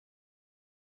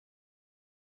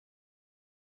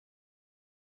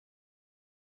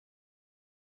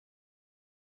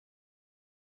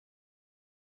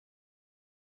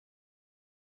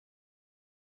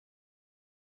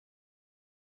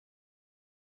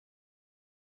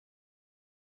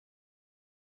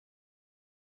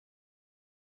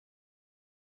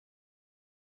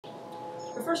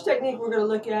first technique we're going to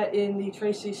look at in the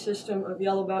Tracy system of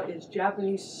yellow belt is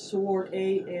Japanese sword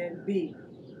A and B.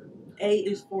 A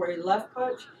is for a left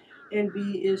punch and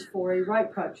B is for a right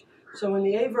punch. So in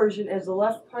the A version, as the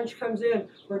left punch comes in,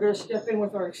 we're going to step in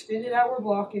with our extended outward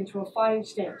block into a fighting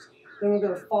stance. Then we're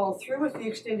going to follow through with the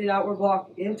extended outward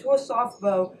block into a soft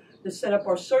bow to set up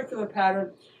our circular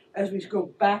pattern as we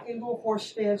go back into a horse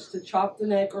stance to chop the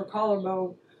neck or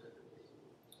collarbone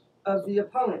of the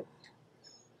opponent.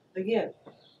 Again,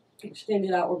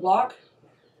 extended outward block,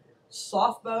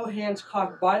 soft bow, hands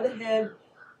cocked by the head,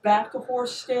 back to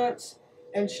horse stance,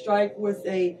 and strike with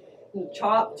a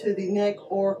chop to the neck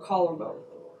or collarbone.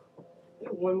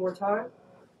 One more time.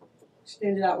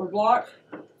 Extended outward block,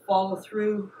 follow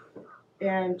through,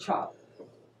 and chop.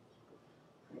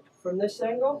 From this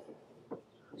angle,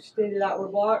 extended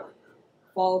outward block,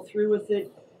 follow through with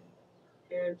it,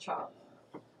 and chop.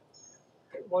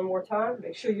 Okay, one more time.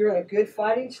 Make sure you're in a good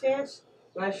fighting stance.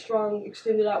 Nice strong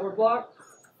extended outward block,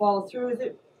 follow through with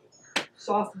it,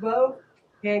 soft bow,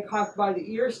 hand cocked by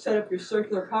the ears, set up your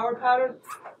circular power pattern,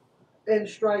 and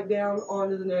strike down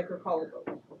onto the neck or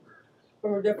collarbone.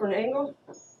 From a different angle,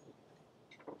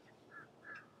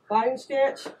 fighting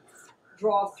stance,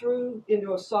 draw through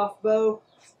into a soft bow,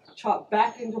 chop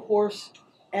back into horse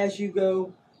as you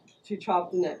go to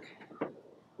chop the neck.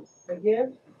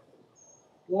 Again,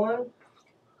 1,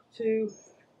 2,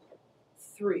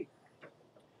 3.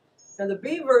 Now the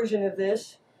B version of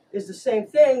this is the same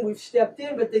thing. We've stepped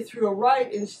in, but they threw a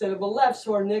right instead of a left,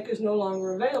 so our neck is no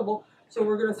longer available. So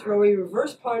we're going to throw a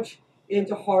reverse punch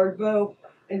into hard bow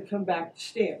and come back to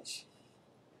stance.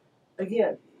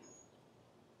 Again,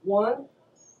 1,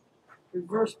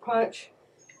 reverse punch,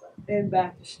 and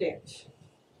back to stance.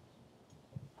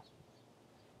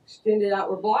 Extended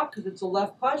outward block because it's a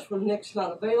left punch when the neck's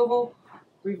not available.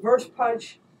 Reverse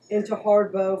punch into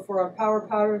hard bow for our power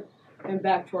pattern and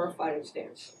back to our fighting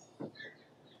stance.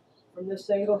 From this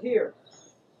angle here,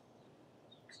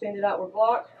 extended outward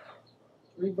block,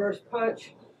 reverse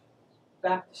punch,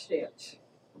 back to stance.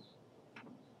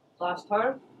 Last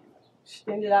time,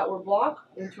 extended outward block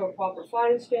into a proper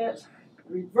fighting stance,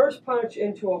 reverse punch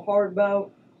into a hard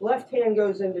bow, left hand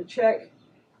goes into check,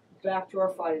 back to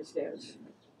our fighting stance.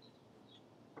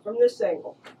 From this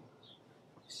angle,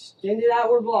 extended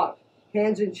outward block,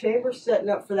 hands in chamber, setting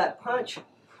up for that punch,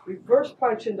 reverse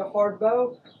punch into hard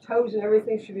bow, toes and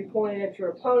everything should be pointing at your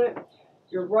opponent.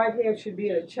 Your right hand should be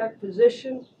in a check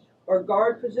position or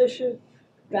guard position,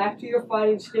 back to your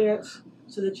fighting stance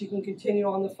so that you can continue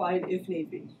on the fight if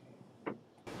need be.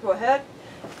 Go ahead.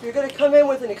 You're going to come in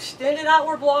with an extended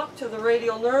outward block to the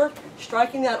radial nerve,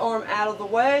 striking that arm out of the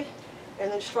way,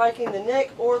 and then striking the neck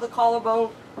or the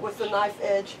collarbone with the knife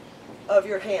edge of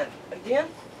your hand. Again,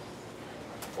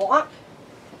 block,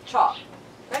 chop.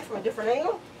 Okay, from a different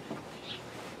angle.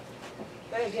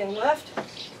 Okay, again, left,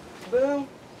 boom.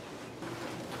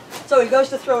 So he goes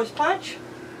to throw his punch.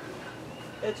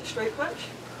 It's a straight punch.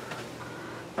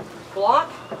 Block,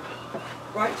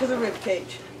 right to the rib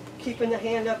cage. Keeping the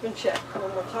hand up in check.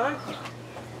 One more time.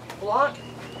 Block,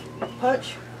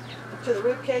 punch to the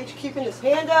rib cage, keeping his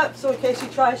hand up so in case he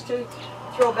tries to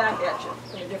throw back at you.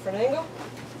 From a different angle.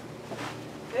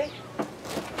 Okay.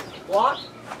 Block,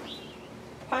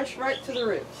 punch right to the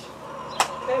ribs.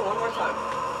 Okay, one more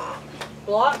time.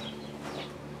 Block,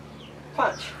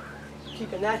 punch.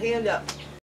 Keeping that hand up.